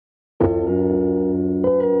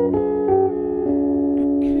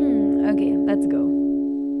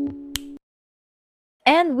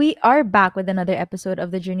we are back with another episode of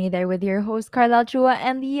The Journey There with your host, Carla Chua.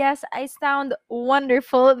 And yes, I sound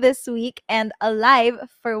wonderful this week and alive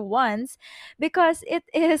for once because it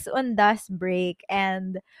is on dust break.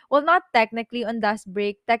 And, well, not technically on dust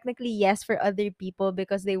break. Technically, yes, for other people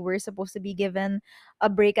because they were supposed to be given a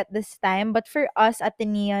break at this time. But for us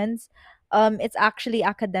Athenians, it's actually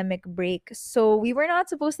academic break. So we were not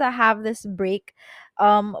supposed to have this break.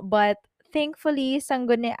 But thankfully,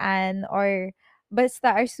 Sanggunian or Basta,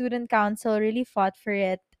 our student council really fought for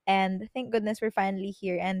it. And thank goodness we're finally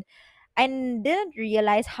here. And didn't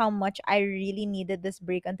realize how much I really needed this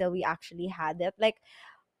break until we actually had it. Like,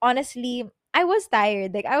 honestly, I was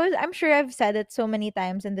tired. I'm sure I've said it so many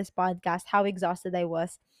times in this podcast how exhausted I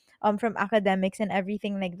was from academics and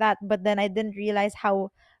everything like that. But then I didn't realize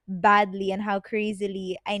how badly and how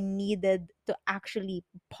crazily I needed to actually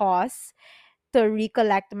pause to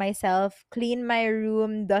recollect myself, clean my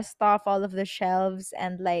room, dust off all of the shelves,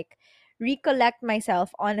 and like recollect myself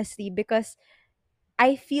honestly because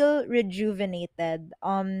I feel rejuvenated.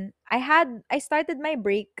 I started my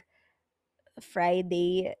break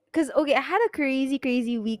Friday because okay, I had a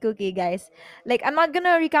crazy week. Okay, guys, like I'm not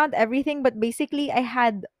gonna recount everything, but basically I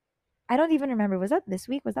don't even remember. Was that this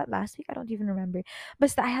week? Was that last week? I don't even remember.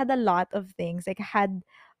 But I had a lot of things. Like I had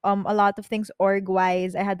a lot of things org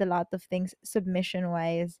wise. I had a lot of things submission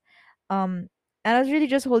wise. And I was really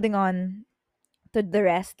just holding on to the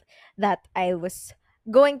rest that I was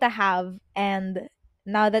going to have. And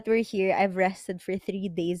now that we're here, I've rested for 3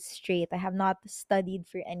 days straight. I have not studied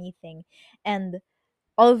for anything. And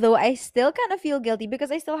although I still kind of feel guilty because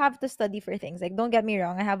I still have to study for things. Like, don't get me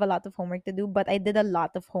wrong, I have a lot of homework to do, but I did a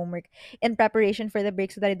lot of homework in preparation for the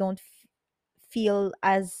break so that I don't feel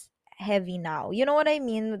as heavy now. You know what I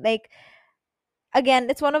mean? Like, again,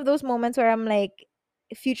 it's one of those moments where I'm like,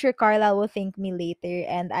 future Carlisle will thank me later,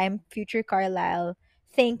 and I'm future Carlisle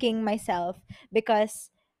thanking myself because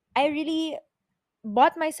I really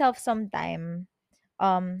bought myself some time.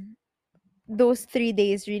 Um, those 3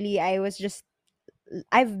 days, really,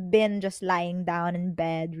 I've been just lying down in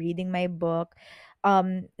bed, reading my book,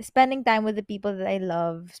 spending time with the people that I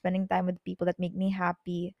love, spending time with the people that make me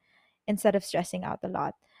happy instead of stressing out a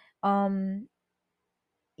lot. Um,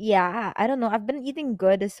 yeah, I don't know. I've been eating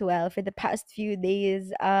good as well for the past few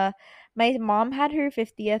days. My mom had her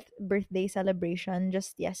 50th birthday celebration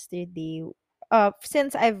just yesterday.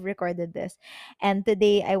 Since I've recorded this. And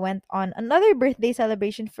today I went on another birthday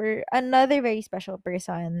celebration for another very special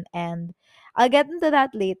person, and I'll get into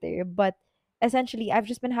that later, but essentially I've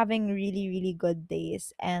just been having really good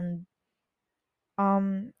days. And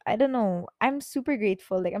I don't know. I'm super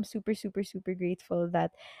grateful. Like I'm super grateful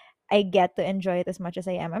that I get to enjoy it as much as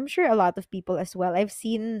I am. I'm sure a lot of people as well. I've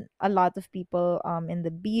seen a lot of people in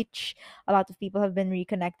the beach. A lot of people have been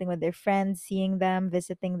reconnecting with their friends, seeing them,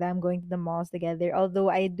 visiting them, going to the malls together. Although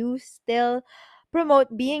I do still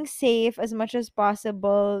promote being safe as much as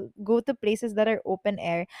possible. Go to places that are open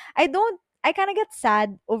air. I kind of get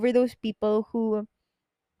sad over those people who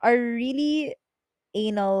are really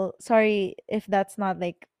anal. Sorry if that's not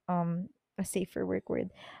like a safer work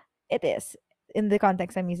word. It is in the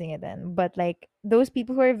context I'm using it in. But like those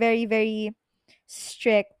people who are very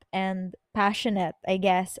strict and passionate, I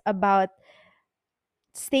guess, about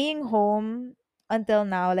staying home until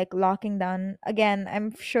now, like locking down again,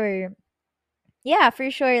 I'm sure, yeah, for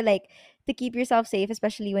sure, like to keep yourself safe,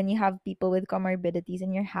 especially when you have people with comorbidities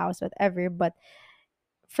in your house, whatever. But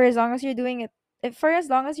for as long as you're doing it, for as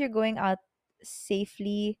long as you're going out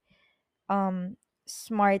safely, um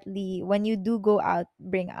smartly, when you do go out,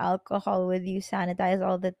 bring alcohol with you, sanitize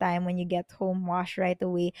all the time, when you get home, wash right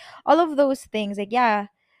away, all of those things. Like, yeah,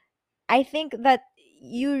 I think that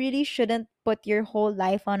you really shouldn't put your whole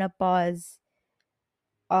life on a pause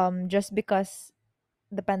just because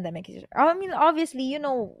the pandemic is, I mean, obviously,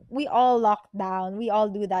 we all lock down, we all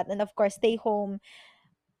do that, and of course stay home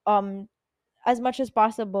um as much as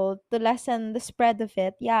possible to lessen the spread of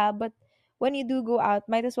it. Yeah, but when you do go out,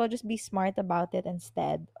 might as well just be smart about it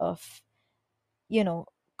instead of, you know,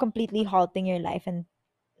 completely halting your life and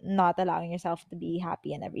not allowing yourself to be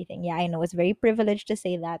happy and everything. Yeah, I know it's very privileged to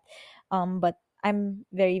say that. But I'm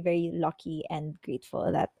very lucky and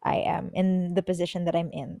grateful that I am in the position that I'm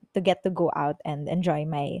in to get to go out and enjoy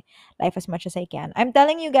my life as much as I can. I'm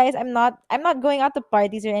telling you guys, I'm not going out to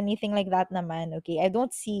parties or anything like that naman, okay? I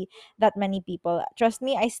don't see that many people. Trust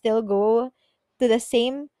me, I still go to the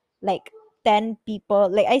same like 10 people.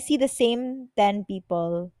 Like I see the same 10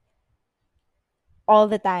 people all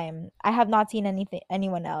the time. I have not seen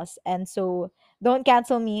anyone else. And so don't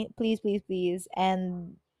cancel me, please.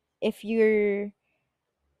 And if you're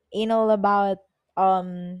anal about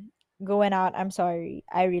um going out. I'm sorry.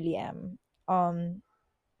 I really am. Um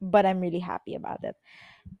but I'm really happy about it.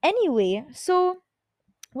 Anyway, so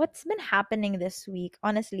what's been happening this week,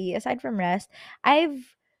 honestly, aside from rest,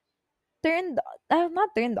 I've turned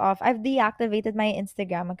not turned off. I've deactivated my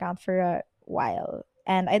Instagram account for a while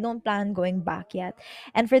and I don't plan going back yet.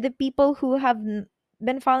 And for the people who have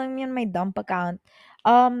been following me on my dump account,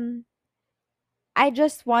 um I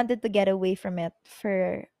just wanted to get away from it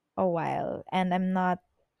for a while and I'm not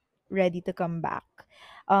ready to come back.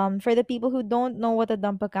 For the people who don't know what a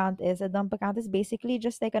dump account is basically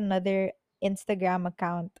just like another Instagram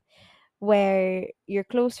account where your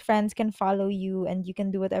close friends can follow you and you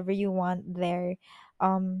can do whatever you want there.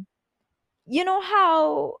 Um, you know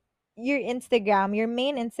how your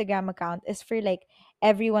main Instagram account is for like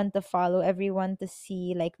everyone to follow, everyone to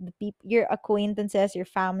see, like the people, your acquaintances, your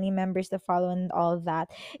family members to follow, and all of that.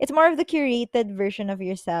 It's more of the curated version of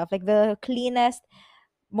yourself, like the cleanest,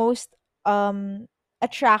 most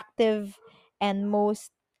attractive, and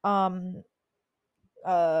most um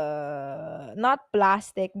not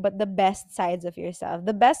plastic but the best sides of yourself,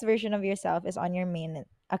 the best version of yourself is on your main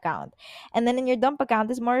account. And then in your dump account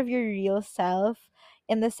is more of your real self,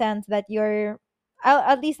 in the sense that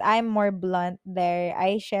at least I'm more blunt there.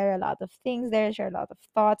 I share a lot of things there, share a lot of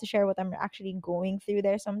thoughts, share what I'm actually going through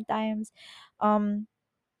there sometimes. Um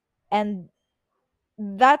and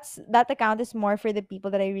that account is more for the people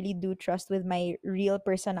that I really do trust with my real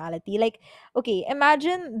personality. Like, okay,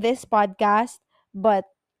 imagine this podcast, but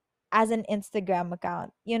as an Instagram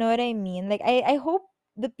account. You know what I mean? Like, I hope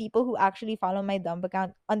the people who actually follow my dump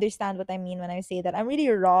account understand what I mean when I say that I'm really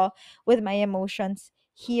raw with my emotions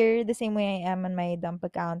here, the same way I am on my dump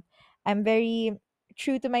account. I'm very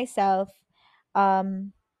true to myself.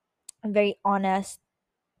 I'm very honest.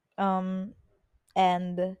 Um,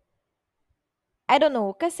 and I don't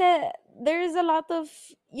know, kasi there's a lot of,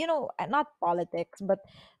 not politics, but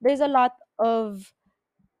there's a lot of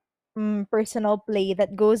personal play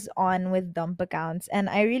that goes on with dump accounts. And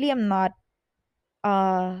I really am not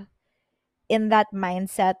uh in that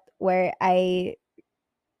mindset where I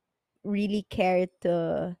really care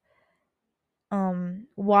to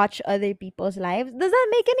watch other people's lives. Does that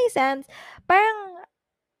make any sense? Parang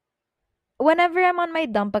whenever I'm on my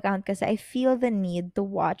dump account kasi I feel the need to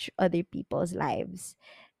watch other people's lives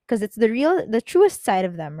because it's the truest side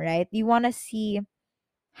of them, right? You want to see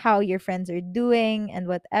how your friends are doing and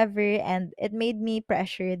whatever, and it made me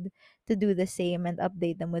pressured to do the same and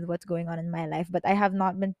update them with what's going on in my life, but I have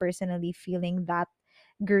not been personally feeling that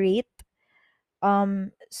great.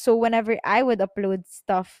 So whenever I would upload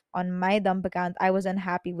stuff on my dump account, I was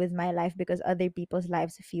unhappy with my life because other people's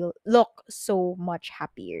lives look so much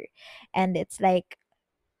happier. And it's like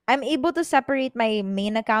I'm able to separate my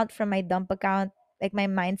main account from my dump account, like my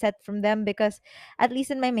mindset from them, because at least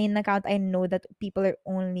in my main account I know that people are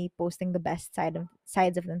only posting the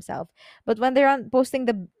sides of themselves. But when they're on posting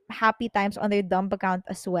the happy times on their dump account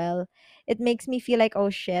as well, it makes me feel like, oh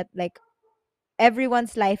shit, like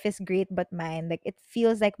everyone's life is great but mine. Like it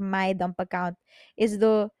feels like my dump account is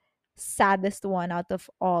the saddest one out of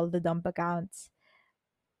all the dump accounts.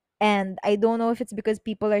 And I don't know if it's because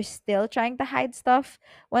people are still trying to hide stuff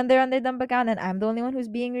when they're on their dump account and I'm the only one who's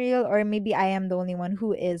being real, or maybe I am the only one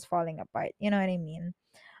who is falling apart. You know what I mean?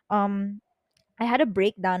 Um I had a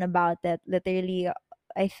breakdown about it literally,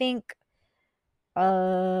 I think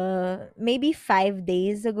maybe 5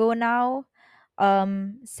 days ago now.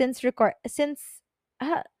 From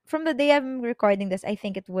the day I'm recording this, I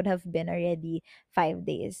think it would have been already 5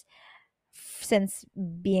 days since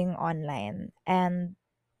being online. And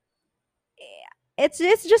it's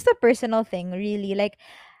just a personal thing, really. Like,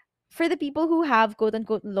 for the people who have quote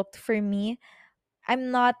unquote looked for me, I'm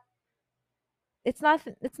not it's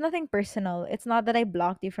nothing personal. It's not that I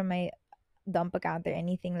blocked you from my dump account or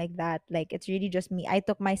anything like that. Like, it's really just me. I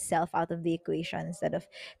took myself out of the equation instead of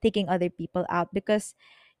taking other people out, because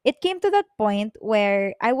it came to that point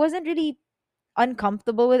where I wasn't really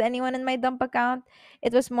uncomfortable with anyone in my dump account.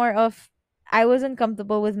 It was more of I was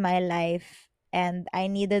uncomfortable with my life and I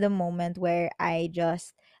needed a moment where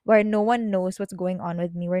no one knows what's going on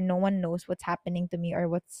with me, where no one knows what's happening to me, or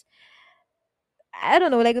I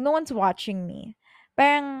don't know, like no one's watching me.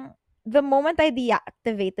 Parang the moment I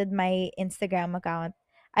deactivated my Instagram account,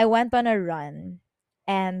 I went on a run,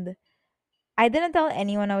 and I didn't tell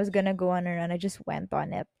anyone I was gonna go on a run. I just went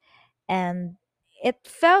on it. And it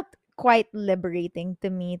felt quite liberating to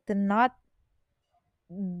me to not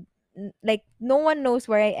like, no one knows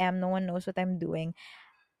where I am, no one knows what I'm doing.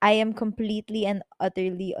 I am completely and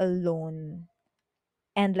utterly alone.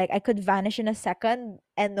 And like I could vanish in a second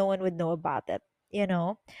and no one would know about it, you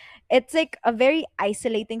know? it's like a very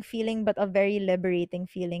isolating feeling, but a very liberating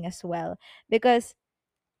feeling as well. Because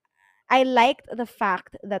I liked the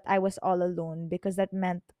fact that I was all alone, because that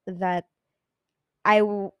meant that I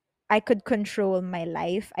w- I could control my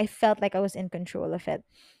life. I felt like I was in control of it.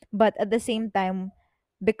 But at the same time,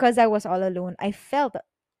 because I was all alone, I felt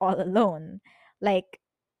all alone. Like,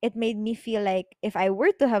 it made me feel like if I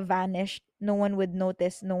were to have vanished, no one would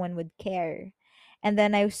notice, no one would care. And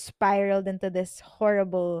then I spiraled into this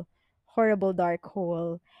horrible, horrible dark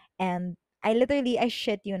hole. And I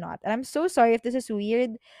shit you not. And I'm so sorry if this is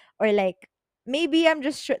weird, or like, maybe I'm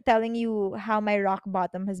just telling you how my rock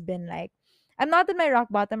bottom has been like. I'm not in my rock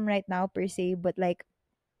bottom right now per se, but like,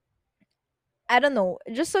 I don't know.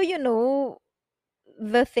 Just so you know,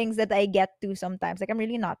 the things that I get to sometimes. Like, I'm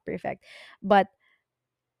really not perfect. But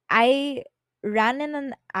I ran in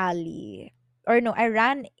an alley. Or no, I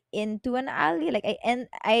ran into an alley. Like,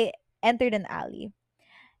 I entered an alley,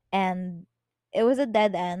 and it was a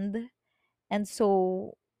dead end. And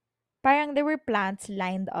so parang there were plants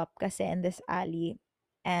lined up kasi in this alley.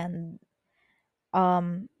 And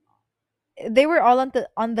um they were all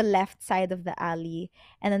on the left side of the alley,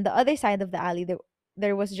 and on the other side of the alley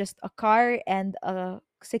there was just a car and a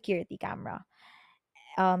security camera,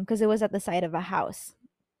 because it was at the side of a house.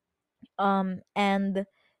 And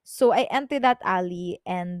so I entered that alley,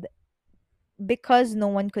 and because no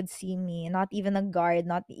one could see me, not even a guard,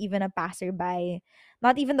 not even a passerby,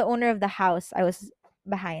 not even the owner of the house I was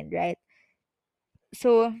behind, right?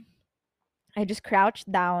 So I just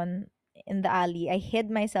crouched down in the alley. I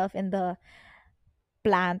hid myself in the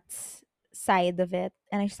plants side of it,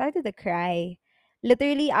 and I started to cry.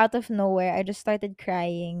 Literally out of nowhere, I just started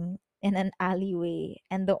crying in an alleyway.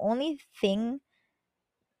 And the only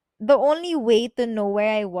way to know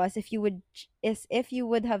where I was, is if you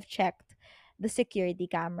would have checked the security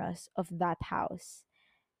cameras of that house.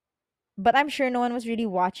 But I'm sure no one was really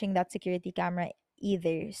watching that security camera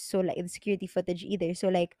either. So like the security footage either. So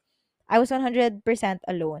like I was 100%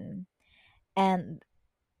 alone. And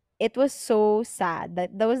it was so sad.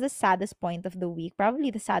 That was the saddest point of the week,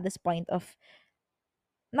 probably the saddest point of,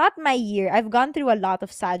 not my year. I've gone through a lot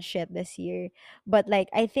of sad shit this year, but like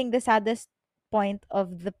I think the saddest point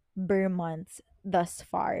of the Burr months thus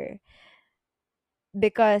far,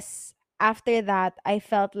 because after that I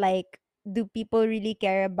felt like, do people really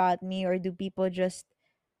care about me, or do people just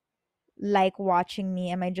like watching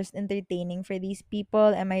me? Am I just entertaining for these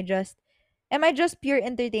people? Am I just pure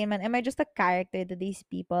entertainment? Am I just a character to these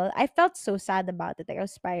people? I felt so sad about it. Like, I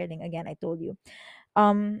was spiraling again, I told you.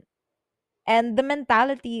 Um and the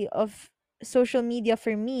mentality of social media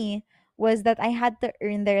for me was that I had to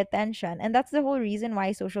earn their attention. And that's the whole reason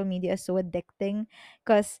why social media is so addicting.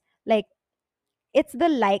 Because, like, it's the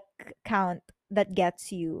like count that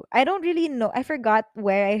gets you. I don't really know. I forgot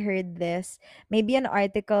where I heard this. Maybe an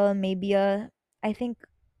article, I think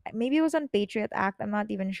maybe it was on Patriot Act. I'm not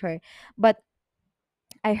even sure. But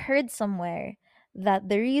I heard somewhere that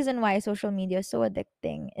the reason why social media is so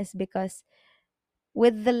addicting is because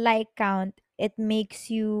with the like count, it makes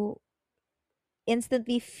you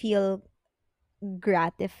instantly feel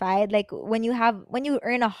gratified. Like, when you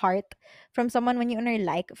earn a heart from someone, when you earn a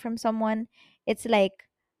like from someone, it's like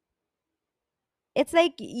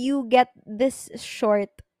you get this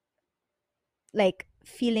short, like,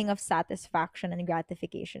 feeling of satisfaction and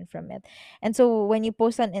gratification from it. And so when you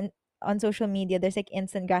post on social media, there's like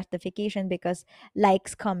instant gratification because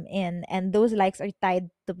likes come in, and those likes are tied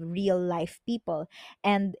to real life people.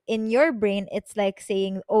 And in your brain, it's like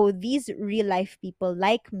saying, oh, these real life people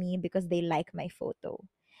like me because they like my photo.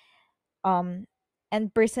 um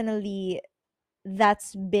and personally,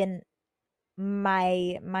 that's been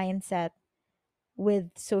my mindset with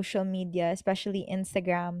social media, especially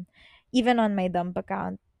Instagram. Even on my dump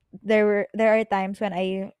account, there are times when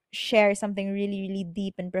I share something really, really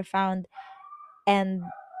deep and profound, and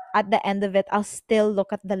at the end of it, I'll still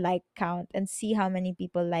look at the like count and see how many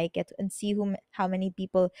people like it, and see how many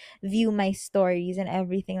people view my stories and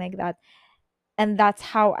everything like that. And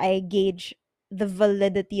that's how I gauge the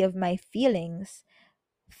validity of my feelings,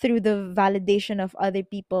 through the validation of other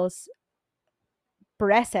people's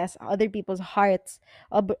presses, other people's hearts,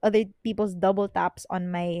 other people's double taps on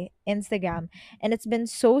my Instagram. And it's been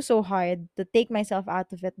so hard to take myself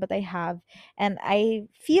out of it, but I have. And I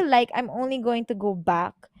feel like I'm only going to go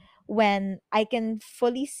back when I can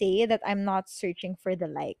fully say that I'm not searching for the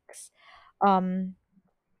likes. Um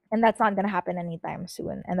and that's not going to happen anytime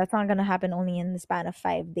soon. And that's not going to happen only in the span of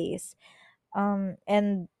 5 days.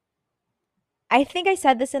 And I think I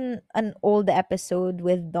said this in an old episode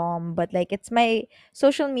with Dom, but like it's my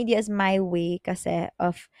social media is my way kasi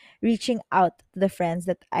of reaching out to the friends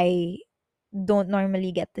that I don't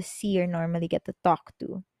normally get to see or normally get to talk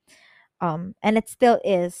to. And it still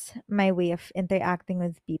is my way of interacting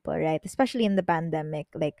with people, right? Especially in the pandemic,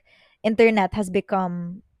 like internet has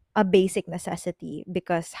become a basic necessity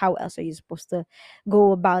because how else are you supposed to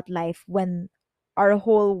go about life when our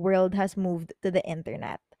whole world has moved to the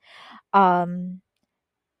internet? Um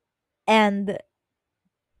and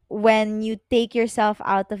when you take yourself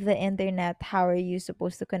out of the internet, how are you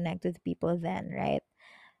supposed to connect with people then, right?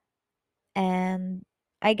 And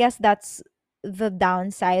I guess that's the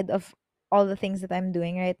downside of all the things that I'm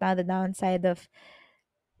doing right now, the downside of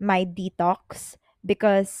my detox,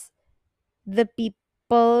 because the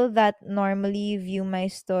people that normally view my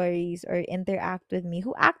stories or interact with me,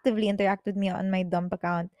 who actively interact with me on my dump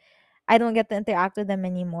account, I don't get to interact with them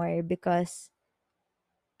anymore because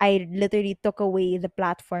I literally took away the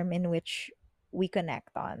platform in which we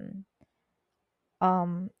connect on.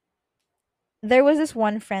 Um, there was this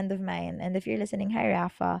one friend of mine, and if you're listening, hi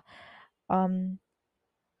Rafa. Um,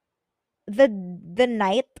 the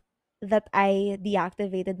night that I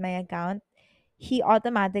deactivated my account, he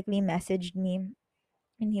automatically messaged me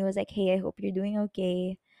and he was like, "Hey, I hope you're doing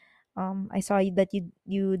okay. I saw that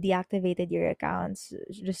you deactivated your accounts.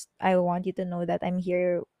 Just I want you to know that I'm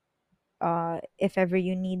here if ever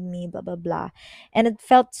you need me, blah blah blah." And it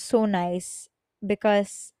felt so nice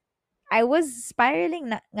because I was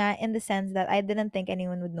spiraling nga in the sense that I didn't think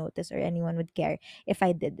anyone would notice or anyone would care if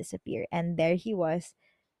I did disappear. And there he was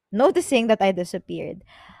noticing that I disappeared.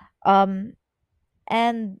 Um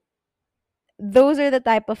and those are the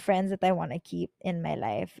type of friends that I want to keep in my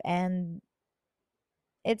life, and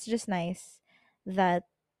it's just nice that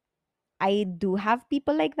I do have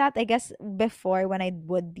people like that. I guess before when I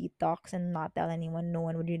would detox and not tell anyone, no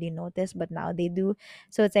one would really notice, but now they do.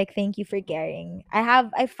 So it's like thank you for caring.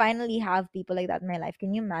 I finally have people like that in my life.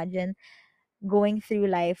 Can you imagine going through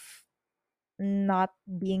life not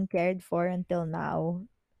being cared for until now?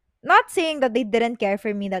 Not saying that they didn't care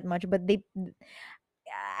for me that much, but they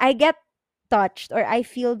I get touched or I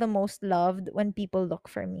feel the most loved when people look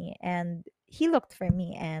for me, and he looked for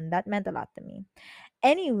me and that meant a lot to me.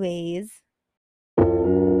 Anyways,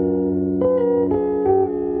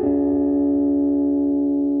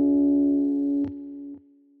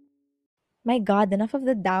 my god, enough of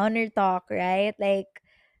the downer talk, right? Like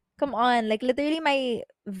come on, like literally my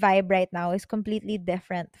vibe right now is completely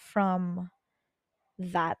different from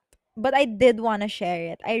that. But I did want to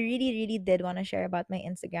share it. I really, really did want to share about my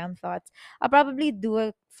Instagram thoughts. I'll probably do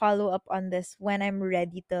a follow up on this when I'm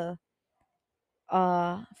ready to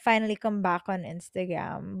finally come back on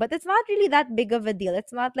Instagram. But it's not really that big of a deal.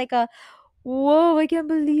 It's not like a whoa, I can't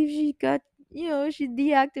believe she got she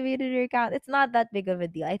deactivated her account. It's not that big of a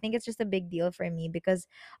deal. I think it's just a big deal for me because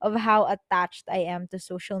of how attached I am to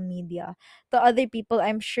social media. To other people,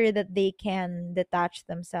 I'm sure that they can detach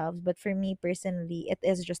themselves, but for me personally, it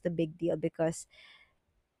is just a big deal because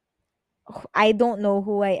I don't know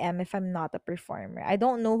who I am if I'm not a performer. I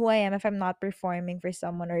don't know who I am if I'm not performing for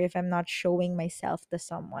someone or if I'm not showing myself to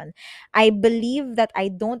someone. I believe that I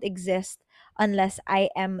don't exist unless I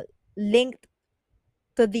am linked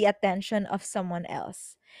to the attention of someone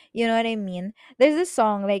else. You know what I mean? There's this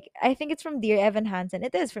song, like, I think it's from Dear Evan Hansen.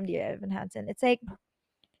 It is from Dear Evan Hansen. It's like,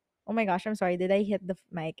 oh my gosh, I'm sorry. Did I hit the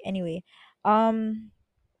mic? Anyway, um,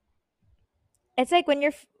 it's like when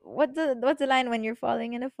what's the line when you're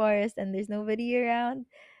falling in a forest and there's nobody around?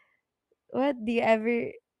 What do you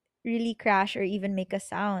ever really crash or even make a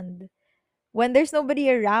sound when there's nobody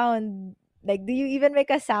around? Like, do you even make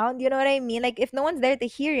a sound? You know what I mean? Like, if no one's there to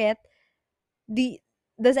hear it, do y-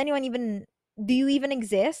 does anyone even do you even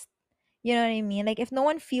exist? You know what I mean? Like, if no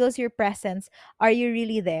one feels your presence, are you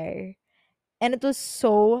really there? And it was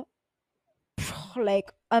so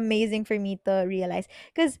like amazing for me to realize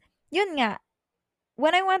because yun nga,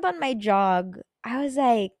 when I went on my jog, I was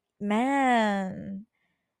like, man,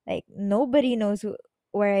 like nobody knows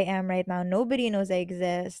where I am right now. Nobody knows I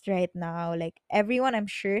exist right now. Like everyone, I'm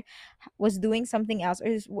sure, was doing something else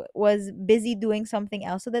or was busy doing something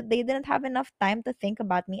else, so that they didn't have enough time to think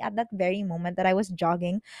about me at that very moment that I was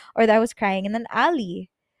jogging or that I was crying in an alley.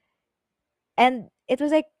 And it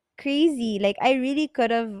was like crazy. Like I really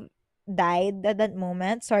could have died at that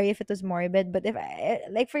moment. Sorry if it was morbid, but if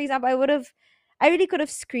like for example, I really could have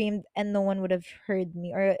screamed and no one would have heard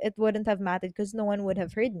me, or it wouldn't have mattered because no one would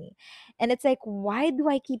have heard me. And it's like, why do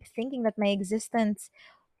I keep thinking that my existence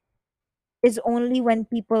is only when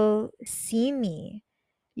people see me?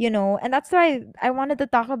 And that's why I wanted to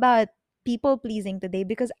talk about. people pleasing today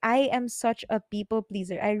because I am such a people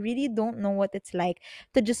pleaser. I really don't know what it's like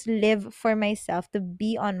to just live for myself, to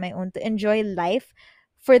be on my own, to enjoy life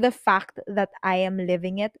for the fact that I am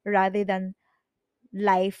living it rather than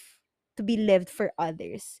life to be lived for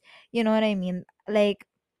others. You know what I mean? Like,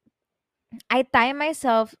 I tie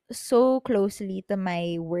myself so closely to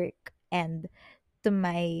my work and to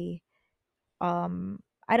my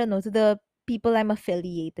I don't know, to the people I'm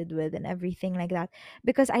affiliated with and everything like that,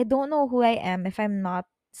 because I don't know who I am if I'm not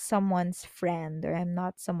someone's friend, or I'm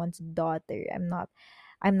not someone's daughter, I'm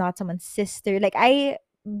not someone's sister. Like, I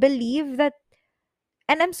believe that,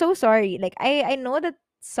 and I'm so sorry. Like, I know that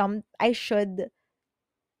some I should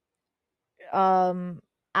um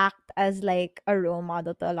act as like a role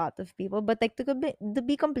model to a lot of people, but like, to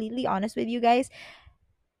be completely honest with you guys,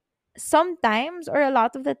 sometimes, or a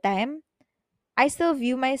lot of the time, I still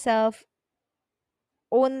view myself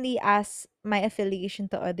only as my affiliation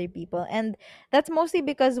to other people. And that's mostly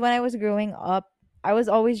because when I was growing up, I was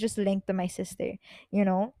always just linked to my sister, you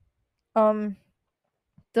know? Um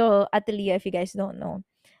to Atelia, if you guys don't know.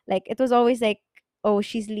 Like, it was always like, oh,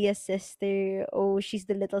 she's Leah's sister. Oh, she's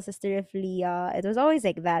the little sister of Leah. It was always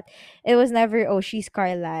like that. It was never, oh, she's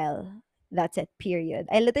Carlisle. That's it, period.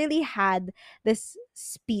 I literally had this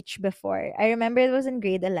speech before. I remember it was in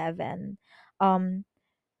grade 11. Um,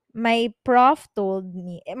 my prof told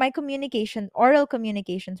me, my oral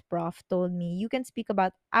communications prof told me, you can speak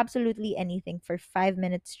about absolutely anything for 5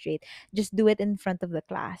 minutes straight. Just do it in front of the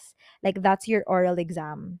class. Like, that's your oral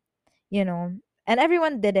exam, you know? And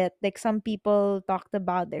everyone did it. Like, some people talked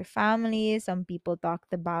about their families, some people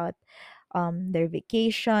talked about their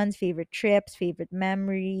vacations, favorite trips, favorite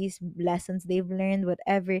memories, lessons they've learned,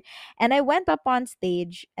 whatever. And I went up on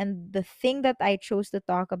stage, and the thing that I chose to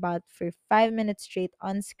talk about for 5 minutes straight,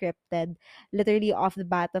 unscripted, literally off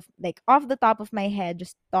the top of my head,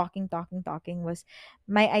 just talking, talking, talking, was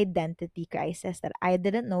my identity crisis, that I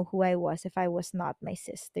didn't know who I was if I was not my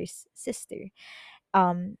sister's sister.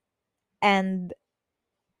 Um, and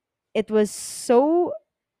it was so,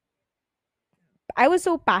 I was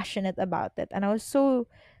so passionate about it, and I was so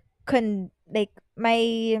like,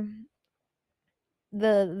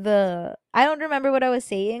 the I don't remember what I was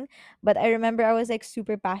saying, but I remember I was like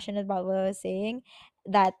super passionate about what I was saying,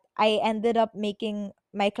 that I ended up making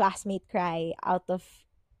my classmate cry out of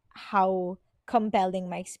how compelling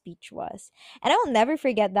my speech was. And I will never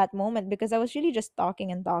forget that moment, because I was really just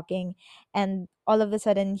talking and talking, and all of a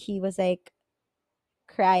sudden he was like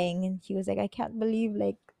crying, and he was like, I can't believe,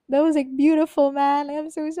 like, that was like beautiful, man. Like, I'm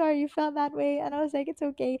so sorry you felt that way. And I was like, it's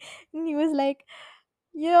okay. And he was like,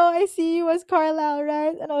 I see you as Carlisle,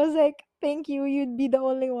 right? And I was like, thank you, you'd be the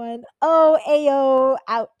only one. Oh, ayo,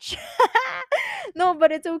 ouch. No,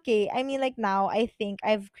 but it's okay. I mean, like, now I think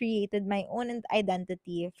I've created my own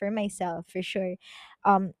identity for myself, for sure.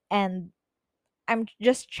 And I'm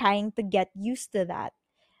just trying to get used to that.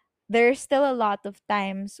 There's still a lot of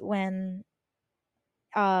times when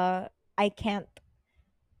uh I can't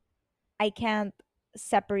I can't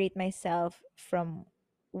separate myself from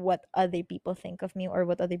what other people think of me, or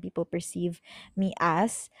what other people perceive me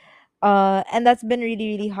as. And that's been really,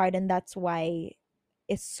 really hard, and that's why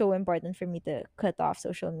it's so important for me to cut off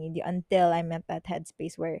social media until I'm at that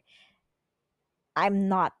headspace where I'm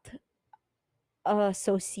not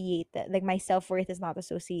associated, like, my self-worth is not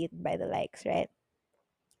associated by the likes, right?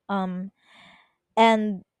 um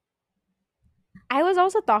and I was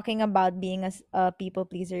also talking about being a people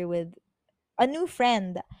pleaser with a new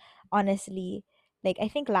friend, honestly. Like, I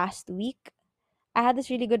think last week I had this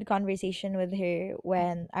really good conversation with her,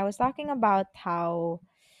 when I was talking about how,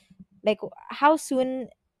 like, how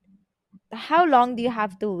long do you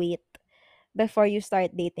have to wait before you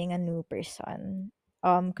start dating a new person?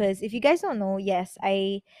 Because if you guys don't know, yes,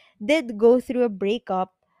 I did go through a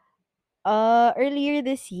breakup earlier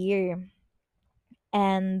this year.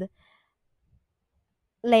 And,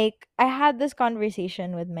 like, I had this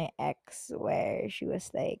conversation with my ex where she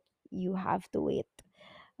was like, you have to wait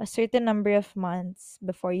a certain number of months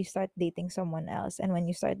before you start dating someone else, and when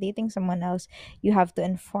you start dating someone else, you have to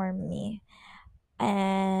inform me.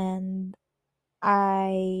 And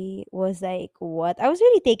I was like, what? I was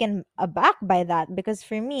really taken aback by that, because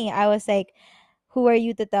for me, I was like, who are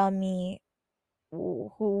you to tell me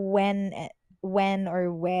when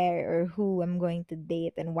or where or who I'm going to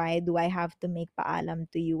date, and why do I have to make paalam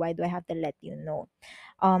to you? Why do I have to let you know?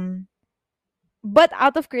 Um but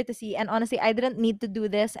out of courtesy, and honestly, I didn't need to do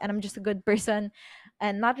this, and I'm just a good person,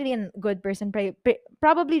 and not really a good person,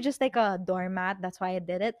 probably just like a doormat. That's why I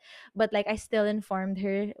did it. But, like, I still informed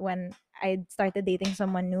her when I started dating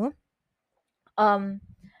someone new. um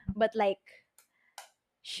but, like,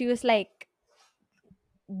 she was like,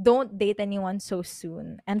 don't date anyone so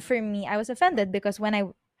soon. And for me, I was offended because when I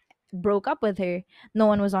broke up with her, no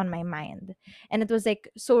one was on my mind. And it was like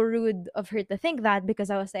so rude of her to think that, because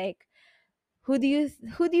I was like, who do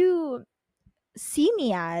you see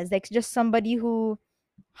me as? Like, just somebody who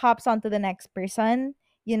hops onto the next person,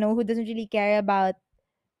 who doesn't really care about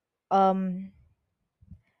um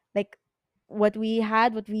like what we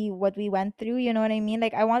went through, you know what I mean?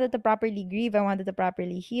 Like, I wanted to properly grieve, I wanted to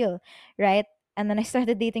properly heal, right? And then I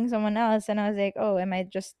started dating someone else, and I was like, oh, am I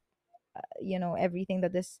just everything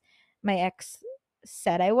that this my ex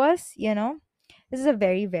said I was, this is a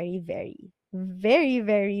very, very, very, very,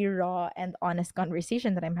 very raw and honest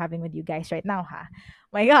conversation that I'm having with you guys right now, huh?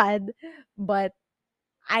 My god. But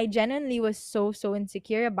I genuinely was so, so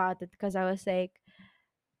insecure about it, because I was like,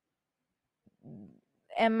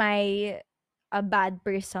 am I a bad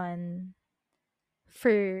person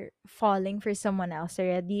for falling for someone else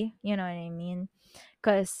already? You know what I mean?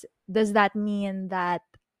 Because does that mean that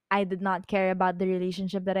I did not care about the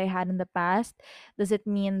relationship that I had in the past? Does it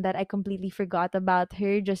mean that I completely forgot about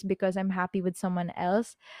her just because I'm happy with someone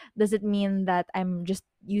else? Does it mean that I'm just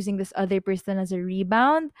using this other person as a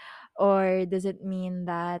rebound? Or does it mean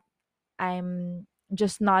that I'm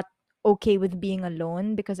just not okay with being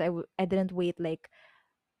alone because I didn't wait like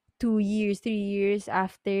 2 years, 3 years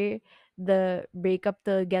after the breakup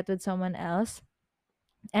to get with someone else?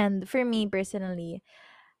 And for me personally,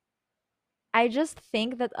 I just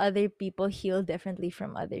think that other people heal differently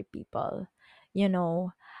from other people. You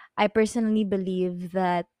know, I personally believe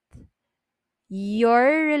that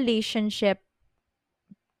your relationship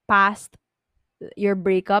past your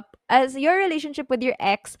breakup, as your relationship with your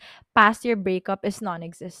ex past your breakup, is non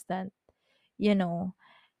existent. You know,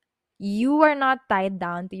 you are not tied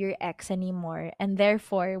down to your ex anymore. And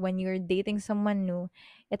therefore, when you're dating someone new,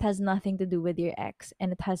 it has nothing to do with your ex.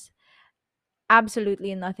 And it has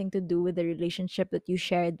absolutely nothing to do with the relationship that you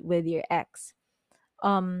shared with your ex.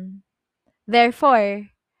 Um, Therefore,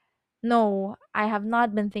 no, I have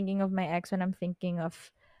not been thinking of my ex when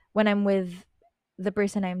I'm with the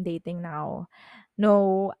person I'm dating now.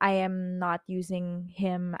 No, I am not using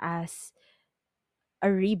him as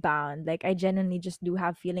a rebound. Like, I genuinely just do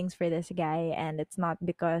have feelings for this guy, and it's not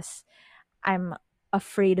because I'm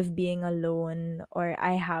afraid of being alone or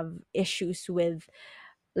I have issues with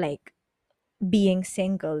like being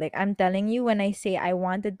single. Like, I'm telling you, when I say I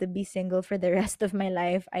wanted to be single for the rest of my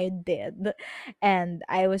life, I did. And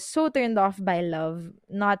I was so turned off by love,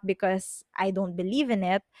 not because I don't believe in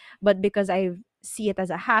it, but because I see it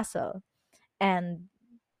as a hassle. And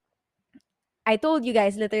I told you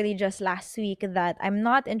guys literally just last week that I'm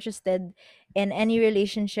not interested in any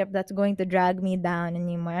relationship that's going to drag me down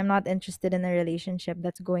anymore. I'm not interested in a relationship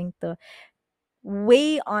that's going to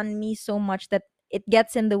weigh on me so much that it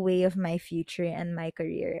gets in the way of my future and my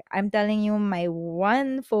career. I'm telling you, my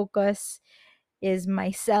one focus is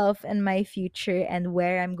myself and my future and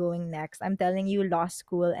where I'm going next. I'm telling you, law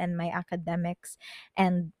school and my academics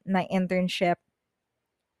and my internship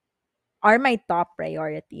are my top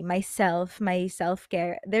priority. Myself, my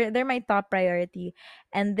self-care, they're my top priority.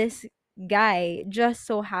 And this guy just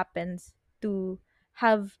so happens to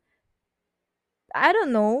have, I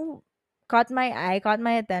don't know, caught my eye, caught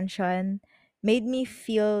my attention, made me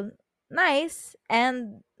feel nice,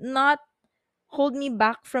 and not hold me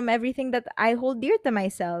back from everything that I hold dear to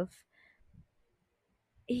myself.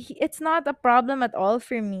 It's not a problem at all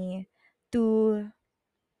for me to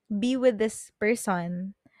be with this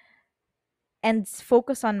person and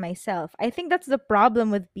focus on myself. I think that's the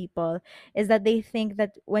problem with people, is that they think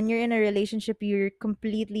that when you're in a relationship, you're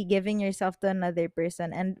completely giving yourself to another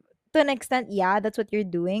person. And to an extent, yeah, that's what you're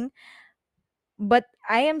doing, but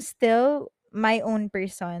I am still my own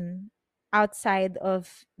person outside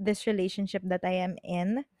of this relationship that I am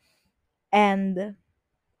in. And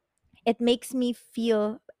it makes me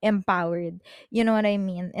feel empowered. You know what I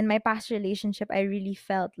mean? In my past relationship, I really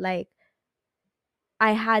felt like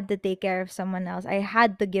I had to take care of someone else. I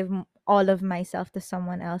had to give all of myself to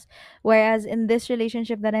someone else. Whereas in this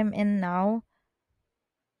relationship that I'm in now,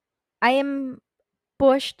 I am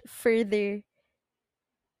pushed further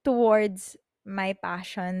towards my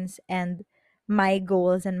passions and my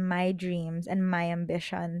goals and my dreams and my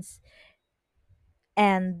ambitions.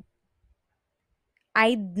 And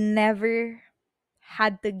I never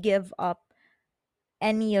had to give up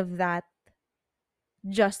any of that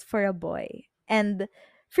just for a boy. And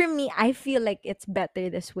for me, I feel like it's better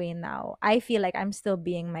this way now. I feel like I'm still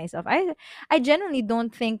being myself. I genuinely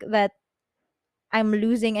don't think that I'm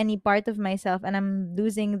losing any part of myself, and I'm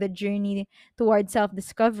losing the journey towards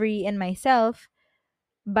self-discovery in myself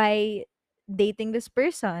by dating this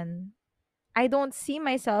person. I don't see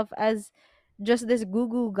myself as just this goo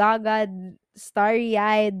goo gaga, starry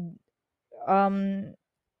eyed, um,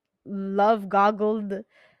 love goggled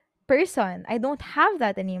person. I don't have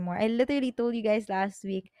that anymore. I literally told you guys last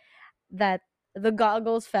week that the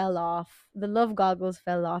goggles fell off, the love goggles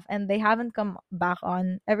fell off, and they haven't come back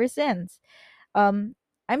on ever since. Um,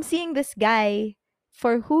 I'm seeing this guy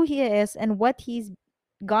for who he is and what he's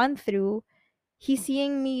gone through. He's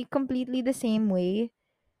seeing me completely the same way.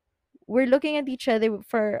 We're looking at each other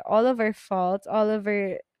for all of our faults, all of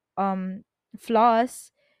our um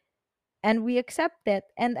flaws, and we accept it.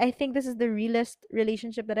 And I think this is the realest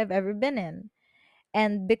relationship that I've ever been in.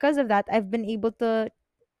 And because of that, I've been able to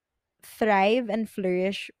thrive and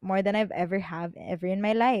flourish more than I've ever have ever in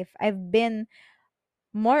my life. I've been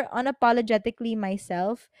more unapologetically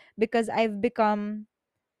myself because I've become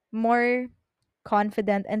more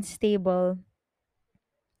confident and stable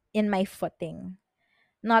in my footing.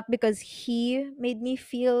 Not because he made me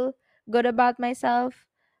feel good about myself,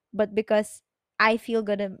 but because I feel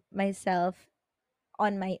good at myself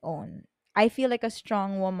on my own. I feel like a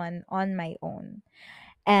strong woman on my own.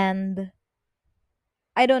 And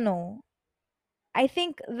I don't know. I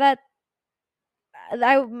think that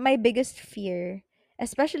my biggest fear,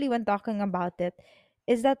 especially when talking about it,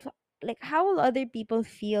 is that like how will other people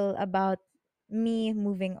feel about me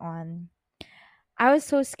moving on? I was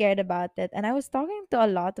so scared about it, and I was talking to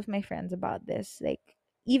a lot of my friends about this. Like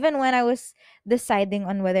even when I was deciding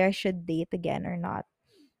on whether I should date again or not,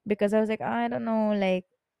 because I was like, I don't know, like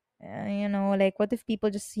like what if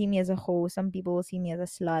people just see me as a hoe? Some people will see me as a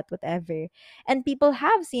slut, whatever. And people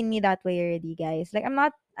have seen me that way already, guys. Like I'm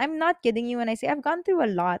not kidding you when I say I've gone through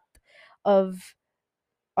a lot of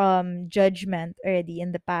judgment already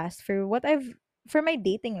in the past for what I've for my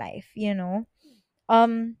dating life.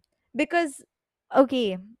 Um because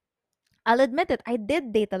okay, I'll admit it, I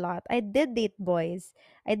did date a lot. I did date boys.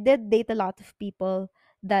 I did date a lot of people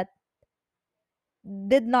that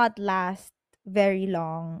did not last very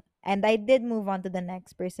long, and I did move on to the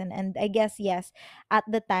next person. And I guess yes, at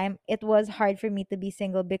the time it was hard for me to be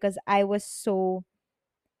single because I was so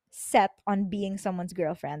set on being someone's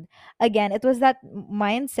girlfriend. Again, it was that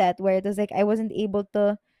mindset where it was like I wasn't able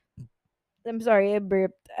to. I'm sorry, I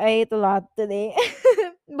burped. I ate a lot today.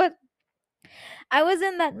 But I was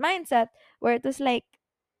in that mindset where it was like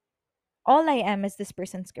all I am is this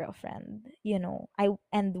person's girlfriend.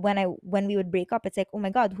 When we would break up, it's like, oh my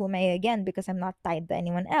god, who am I again? Because I'm not tied to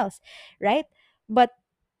anyone else, right? But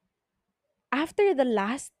after the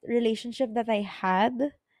last relationship that I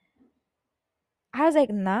had, I was like,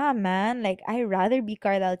 nah, man. Like, I rather be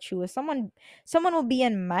Carlisle Chua. Someone will be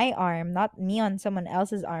in my arm, not me on someone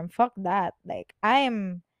else's arm. Fuck that. Like, I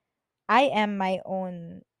am my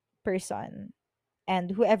own person,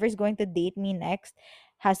 and whoever's going to date me next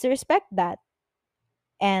has to respect that.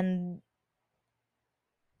 And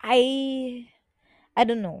I I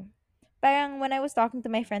don't know. Parang when I was talking to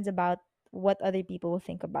my friends about what other people will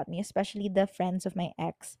think about me, especially the friends of my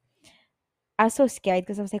ex, I was so scared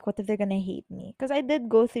because I was like, what if they're gonna hate me? Because I did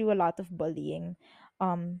go through a lot of bullying,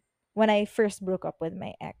 um, when I first broke up with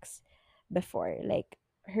my ex before. Like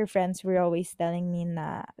her friends were always telling me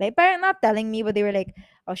na, like parang not telling me, but they were like,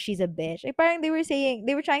 oh, she's a bitch. Like parang they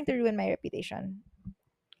were trying to ruin my reputation,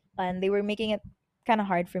 and they were making it kind of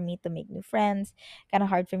hard for me to make new friends, kind of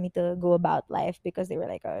hard for me to go about life because they were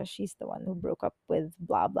like, oh, she's the one who broke up with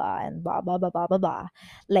blah blah and blah blah blah blah blah blah.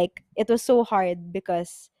 Like it was so hard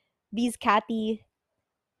because these catty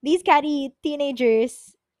these catty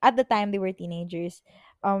teenagers, at the time they were teenagers,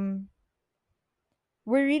 um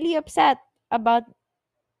were really upset about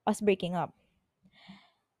us breaking up.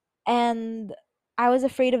 And I was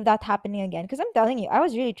afraid of that happening again because I'm telling you, I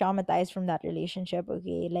was really traumatized from that relationship.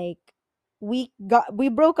 Okay, like we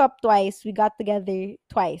broke up twice, we got together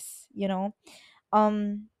twice.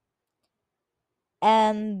 um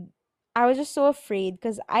and I was just so afraid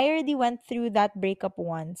because I already went through that breakup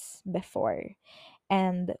once before,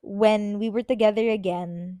 and when we were together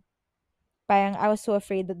again, parang I was so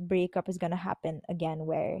afraid that breakup is gonna happen again,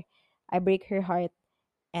 where I break her heart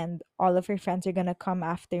and all of her friends are gonna come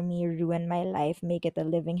after me, ruin my life, make it a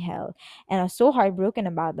living hell. And I was so heartbroken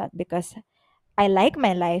about that because I like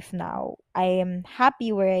my life now. I am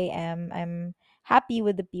happy where I am. I'm happy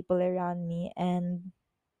with the people around me, and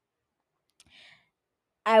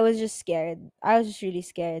I was just scared. I was just really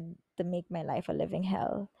scared to make my life a living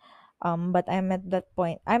hell. But I'm at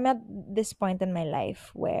this point in my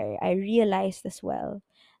life where I realized as well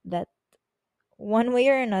that one way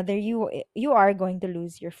or another you are going to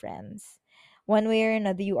lose your friends. one way or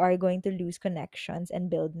another, you are going to lose connections and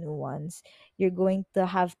build new ones. You're going to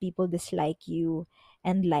have people dislike you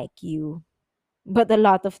and like you. But a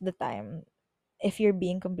lot of the time, if you're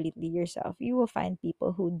being completely yourself, you will find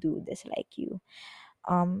people who do dislike you.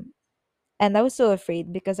 Um, and I was so afraid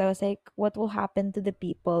because I was like, what will happen to the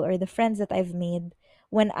people or the friends that I've made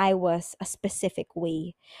when I was a specific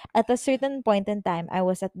way? At a certain point in time, I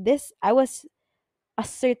was a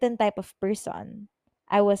certain type of person.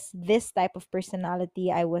 I was this type of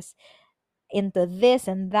personality. I was into this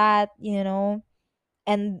and that, you know.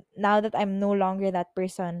 And now that I'm no longer that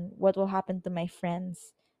person, what will happen to my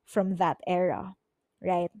friends from that era?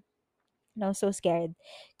 Right? And I was so scared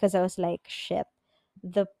because I was like, shit,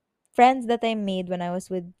 the friends that I made when I was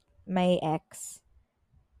with my ex,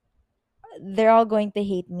 they're all going to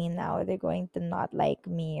hate me now. They're going to not like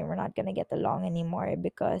me. We're not gonna get along anymore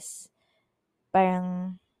because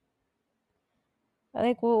parang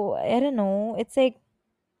like, well, I don't know. It's like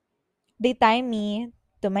they tie me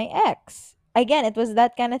to my ex. Again, it was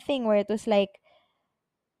that kind of thing where it was like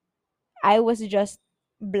I was just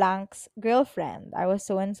blank's girlfriend. I was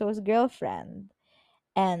so and so's girlfriend.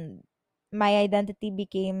 And my identity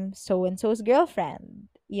became so and so's girlfriend,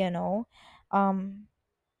 you know? Um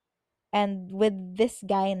and with this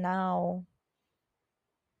guy now,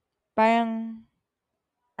 parang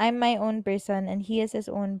I'm my own person and he is his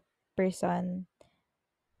own person.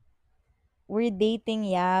 We're dating,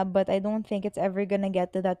 yeah, but I don't think it's ever gonna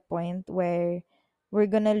get to that point where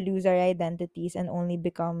we're gonna lose our identities and only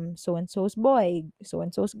become so and so's boy, so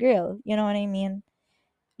and so's girl. You know what I mean?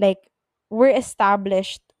 Like, we're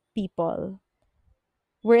established people,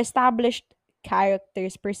 we're established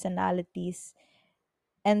characters, personalities,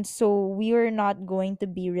 and so we are not going to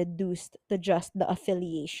be reduced to just the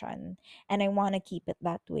affiliation. And I want to keep it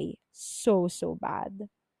that way so, so bad.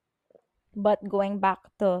 But going back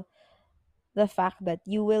to the fact that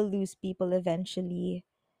you will lose people eventually,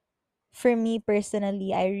 for me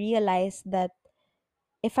personally, I realized that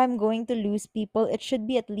if I'm going to lose people, it should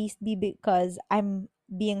be at least be because I'm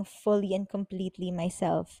being fully and completely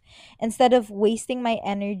myself instead of wasting my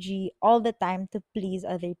energy all the time to please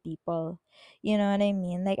other people. You know what I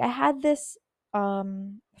mean? Like I had this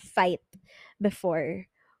fight before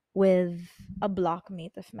with a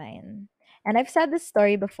blockmate of mine. And I've said this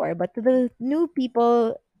story before, but to the new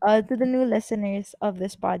people, to the new listeners of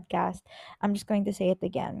this podcast, I'm just going to say it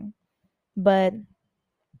again. But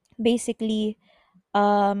basically,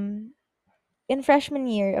 um in freshman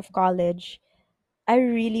year of college, I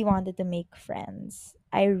really wanted to make friends.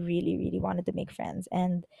 I really, really wanted to make friends.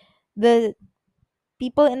 And the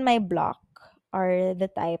people in my block are the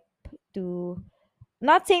type to,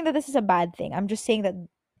 not saying that this is a bad thing. I'm just saying that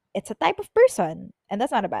it's a type of person, and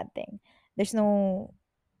that's not a bad thing. There's no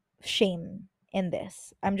shame in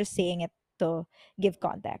this. I'm just saying it to give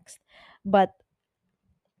context. But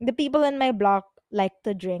the people in my block like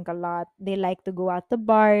to drink a lot. They like to go out to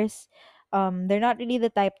bars. They're not really the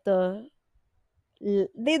type to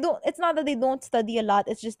they don't, it's not that they don't study a lot,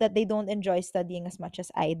 it's just that they don't enjoy studying as much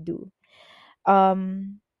as I do.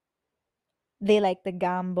 um they like to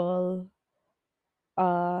gamble.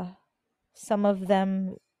 uh some of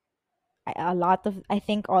them, a lot of, I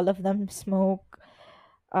think all of them smoke.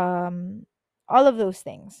 um all of those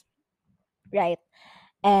things, right?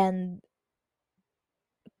 And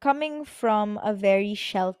coming from a very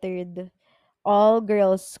sheltered all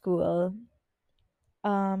girls school,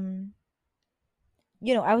 um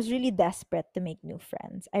I was really desperate to make new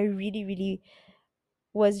friends. I really, really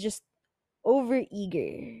was just over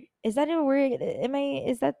eager. Is that a word? Am I,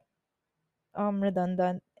 is that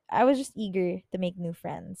redundant? I was just eager to make new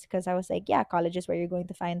friends because I was like, yeah, college is where you're going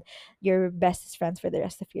to find your bestest friends for the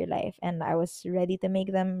rest of your life. And I was ready to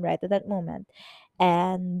make them right at that moment.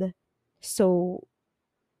 And so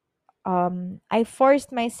I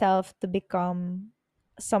forced myself to become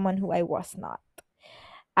someone who I was not.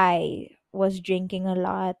 I was drinking a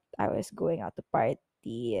lot. I was going out to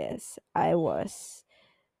parties. I was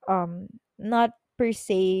not per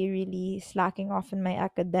se really slacking off in my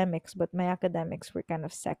academics, but my academics were kind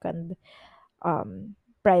of second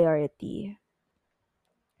priority.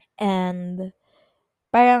 And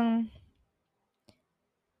parang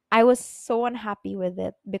I was so unhappy with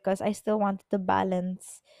it because I still wanted to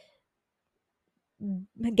balance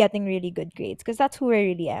getting really good grades because that's who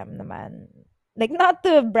I really am, naman. Like, not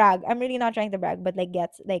to brag. I'm really not trying to brag, but like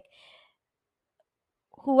gets like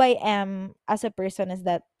who I am as a person is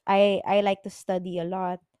that I like to study a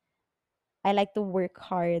lot. I like to work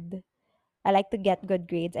hard. I like to get good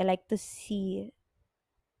grades. I like to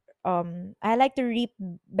reap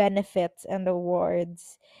benefits and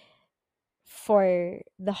awards for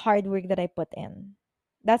the hard work that I put in.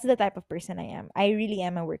 That's the type of person I am. I really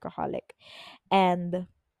am a workaholic. And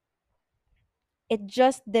it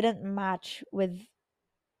just didn't match with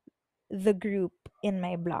the group in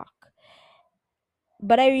my block.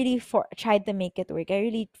 But I really tried to make it work. I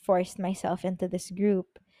really forced myself into this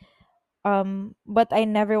group. But I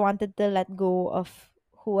never wanted to let go of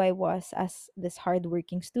who I was as this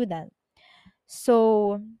hardworking student.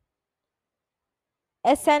 So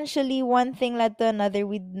essentially, one thing led to another.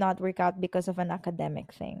 We did not work out because of an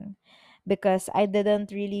academic thing, because I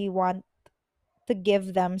didn't really want to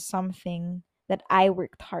give them something that I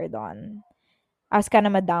worked hard on. I was kind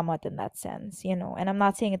of madamot in that sense, you know. And I'm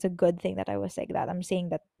not saying it's a good thing that I was like that. I'm saying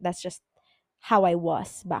that that's just how I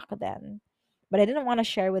was back then. But I didn't want to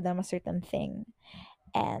share with them a certain thing.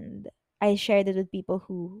 And I shared it with people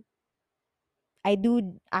who I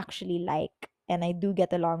do actually like and I do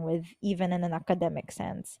get along with, even in an academic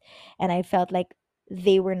sense. And I felt like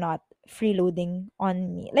they were not freeloading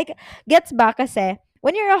on me. Like, gets back kasi,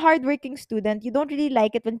 when you're a hardworking student, you don't really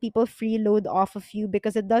like it when people freeload off of you,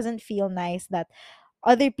 because it doesn't feel nice that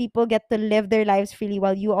other people get to live their lives freely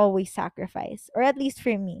while you always sacrifice. Or at least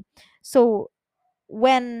for me. So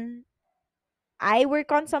when I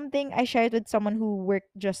work on something, I share it with someone who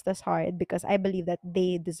worked just as hard, because I believe that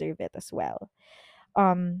they deserve it as well.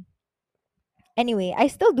 Um Anyway, I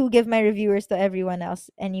still do give my reviewers to everyone else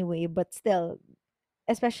anyway, but still,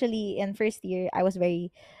 especially in first year, I was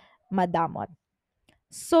very madamot.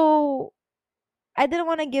 So I didn't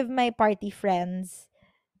want to give my party friends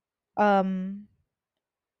um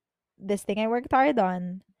this thing I worked hard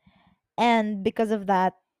on. And because of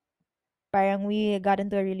that, parang we got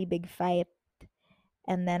into a really big fight.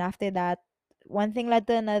 And then after that, one thing led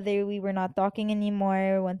to another. We were not talking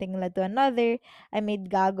anymore. One thing led to another. I made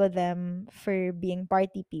gago them for being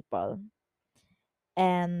party people.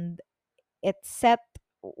 And it set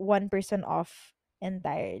one person off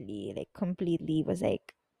entirely, like completely, was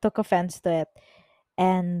like, took offense to it.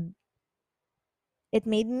 And it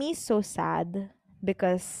made me so sad,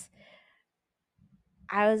 because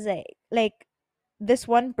I was like this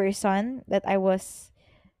one person that I was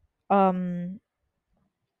um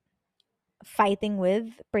fighting with,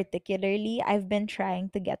 particularly, I've been trying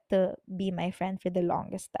to get to be my friend for the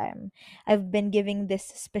longest time. I've been giving this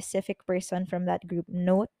specific person from that group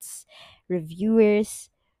notes, reviewers,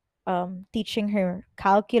 teaching her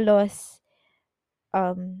calculus,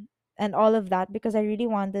 and all of that, because I really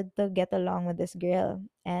wanted to get along with this girl.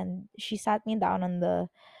 And she sat me down on the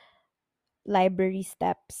library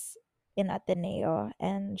steps in Ateneo,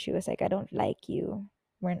 and she was like, "I don't like you.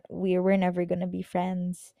 We're never gonna be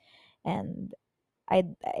friends, and I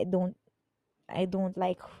don't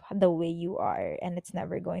like the way you are, and it's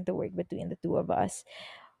never going to work between the two of us."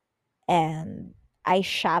 And I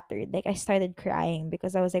shattered. Like, I started crying,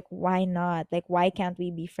 because I was like, why not? Like, why can't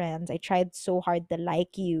we be friends? I tried so hard to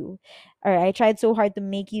like you, or I tried so hard to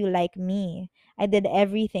make you like me. I did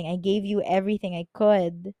everything. I gave you everything I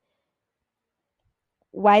could.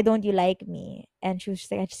 Why don't you like me? And she was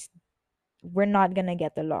just like, we're not gonna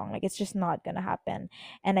get along. Like, it's just not gonna happen.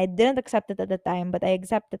 And I didn't accept it at the time, but I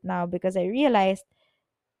accept it now, because I realized,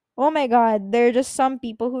 oh my God, there are just some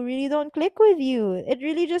people who really don't click with you. It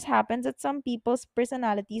really just happens that some people's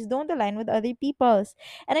personalities don't align with other people's.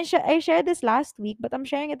 And I shared this last week, but I'm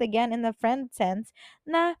sharing it again in the friend sense.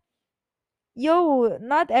 Na, yo,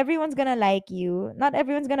 not everyone's gonna like you. Not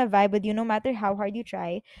everyone's gonna vibe with you, no matter how hard you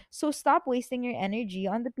try. So stop wasting your energy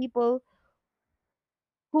on the people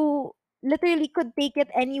who literally could take it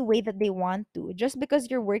any way that they want to. Just because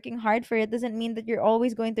you're working hard for it doesn't mean that you're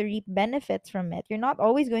always going to reap benefits from it. You're not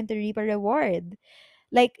always going to reap a reward.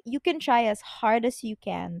 Like, you can try as hard as you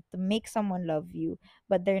can to make someone love you,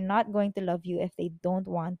 but they're not going to love you if they don't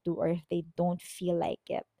want to, or if they don't feel like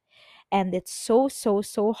it. And it's so, so,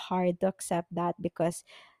 so hard to accept that, because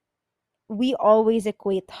we always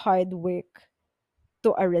equate hard work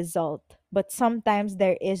to a result. But sometimes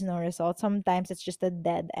there is no result. Sometimes it's just a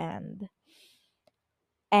dead end.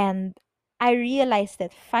 And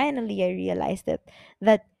finally I realized it,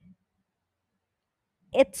 that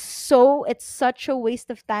it's such a waste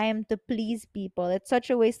of time to please people. It's such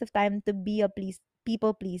a waste of time to be a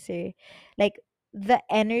people pleaser. Like, the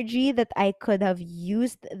energy that I could have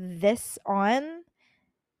used this on,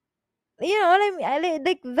 you know what I mean?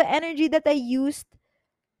 Like, the energy that I used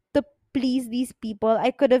to please these people,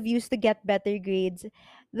 I could have used to get better grades.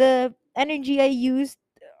 The energy I used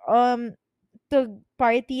um to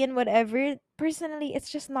party and whatever, personally, it's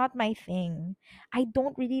just not my thing. I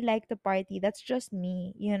don't really like to party. That's just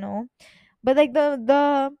me, you know? But like,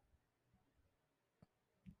 the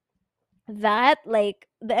That, like,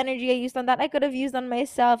 the energy I used on that, I could have used on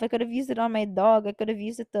myself. I could have used it on my dog. I could have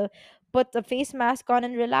used it to put a face mask on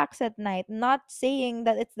and relax at night. Not saying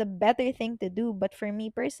that it's the better thing to do, but for me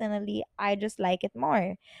personally, I just like it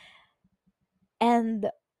more. And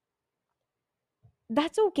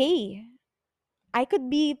that's okay. I could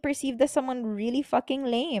be perceived as someone really fucking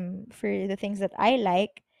lame for the things that I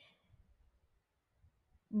like,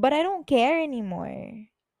 but I don't care anymore.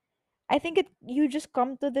 I think you just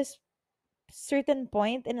come to this certain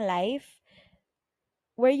point in life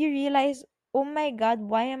where you realize, oh my god,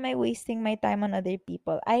 why am I wasting my time on other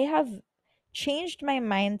people? I have changed my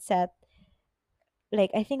mindset,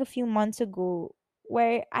 like, I think a few months ago,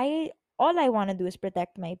 where all I want to do is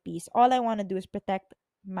protect my peace. All I want to do is protect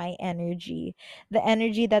my energy. The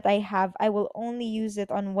energy that I have, I will only use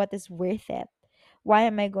it on what is worth it. Why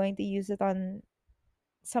am I going to use it on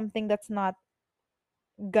something that's not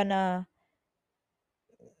gonna,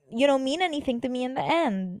 mean anything to me in the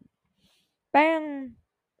end? Parang,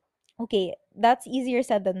 okay, that's easier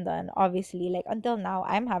said than done, obviously. Like, until now,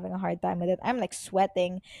 I'm having a hard time with it. I'm like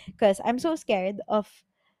sweating because I'm so scared of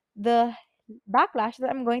the backlash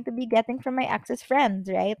that I'm going to be getting from my ex's friends,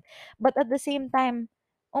 right? But at the same time,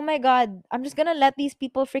 oh my god, I'm just gonna let these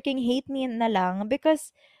people freaking hate me na lang,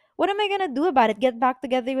 because what am I gonna do about it? Get back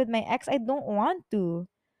together with my ex? I don't want to.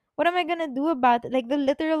 What am I gonna do about it? Like, the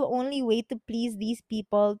literal only way to please these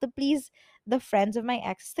people, to please the friends of my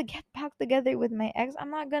ex, is to get back together with my ex.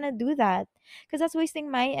 I'm not gonna do that because that's wasting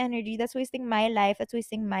my energy, that's wasting my life, that's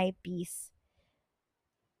wasting my peace.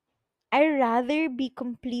 I rather be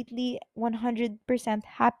completely 100%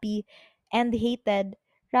 happy and hated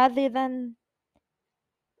rather than,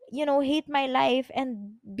 hate my life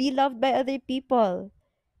and be loved by other people.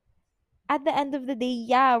 At the end of the day,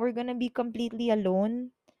 yeah, we're gonna be completely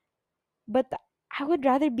alone, but I would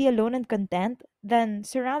rather be alone and content than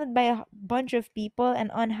surrounded by a bunch of people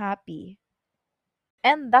and unhappy.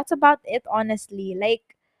 And that's about it, honestly.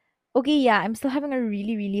 Like, okay, yeah, I'm still having a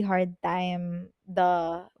really, really hard time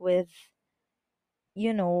with,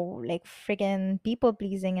 like, freaking people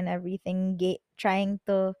pleasing and everything, trying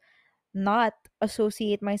to not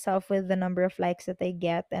associate myself with the number of likes that I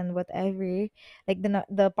get and whatever, like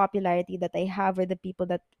the popularity that I have, or the people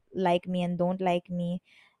that like me and don't like me.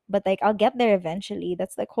 But like, I'll get there eventually.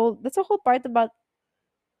 That's a whole part about,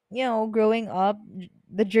 growing up.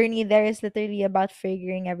 The journey there is literally about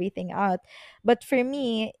figuring everything out. But for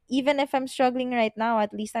me, even if I'm struggling right now,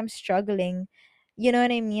 at least I'm struggling. You know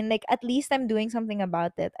what I mean? Like, at least I'm doing something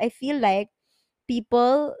about it. I feel like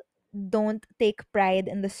people don't take pride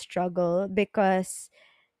in the struggle because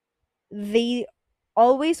they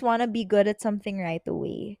always want to be good at something right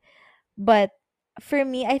away. But for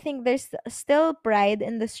me, I think there's still pride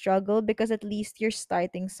in the struggle because at least you're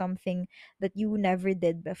starting something that you never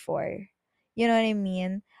did before. You know what I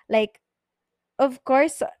mean? Like, of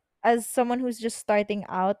course, as someone who's just starting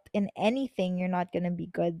out in anything, you're not going to be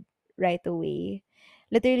good right away.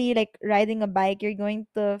 Literally, like riding a bike, you're going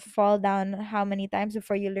to fall down how many times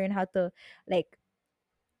before you learn how to, like,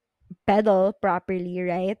 pedal properly,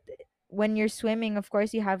 right? When you're swimming, of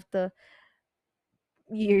course, you're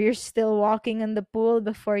still walking in the pool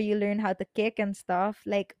before you learn how to kick and stuff.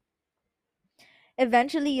 Like,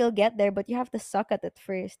 eventually you'll get there, but you have to suck at it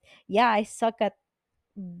first. Yeah, I suck at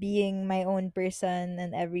being my own person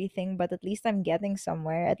and everything, but at least I'm getting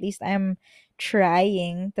somewhere. At least I'm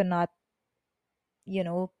trying to not,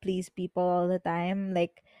 please people all the time.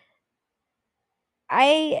 Like,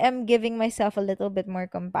 I am giving myself a little bit more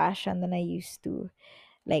compassion than I used to.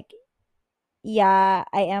 Like, yeah,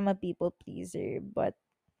 I am a people pleaser, but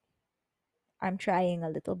I'm trying a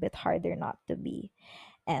little bit harder not to be.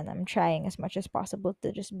 And I'm trying as much as possible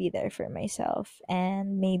to just be there for myself.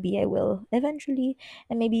 And maybe I will eventually,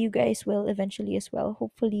 and maybe you guys will eventually as well.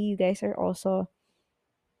 Hopefully, you guys are also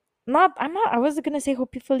I was gonna say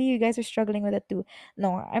hopefully you guys are struggling with it too.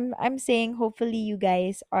 No, I'm saying hopefully you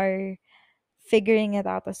guys are figuring it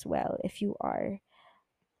out as well if you are.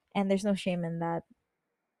 And there's no shame in that.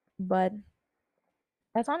 But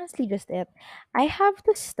that's honestly just it. I have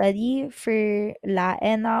to study for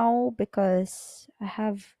LAE now because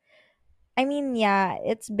I mean, yeah,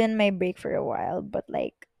 it's been my break for a while, but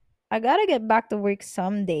like, I gotta get back to work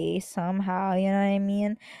someday, somehow, you know what I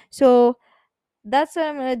mean? So that's what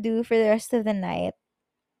I'm gonna do for the rest of the night.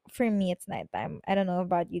 For me, it's nighttime. I don't know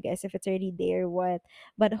about you guys if it's already day or what,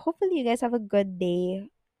 but hopefully, you guys have a good day,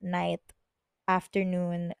 night,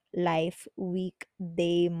 afternoon, life, week,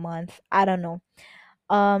 day, month. I don't know.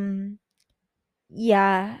 Um,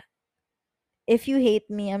 yeah, if you hate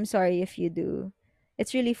me, I'm sorry if you do.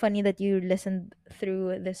 it's really funny that you listened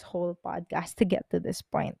through this whole podcast to get to this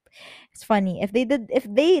point. It's funny. If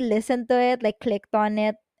they listened to it, like clicked on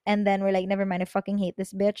it, and then we're like, never mind, I fucking hate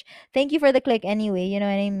this bitch. Thank you for the click anyway, you know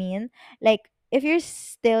what I mean? Like, if you're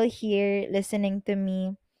still here listening to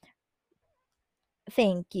me,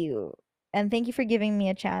 thank you. And thank you for giving me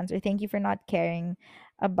a chance, or thank you for not caring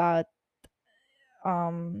about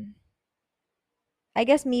um I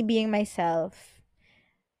guess me being myself.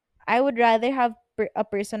 I would rather have a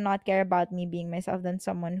person not care about me being myself than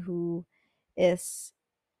someone who is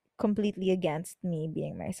completely against me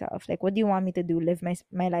being myself. Like, what do you want me to do? Live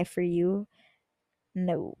my life for you?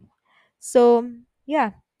 No. So,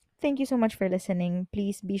 yeah. Thank you so much for listening.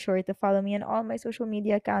 Please be sure to follow me on all my social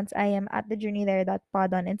media accounts. I am at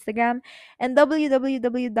thejourneythere.pod on Instagram and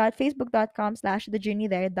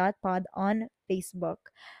www.facebook.com/thejourneythere.pod on Facebook.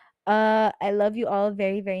 I love you all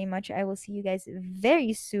very, very much. I will see you guys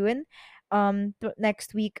very soon.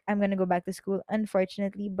 Next week I'm gonna go back to school,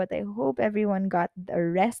 unfortunately, but I hope everyone got the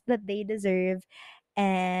rest that they deserve.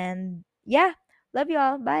 And yeah, love you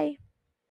all. Bye.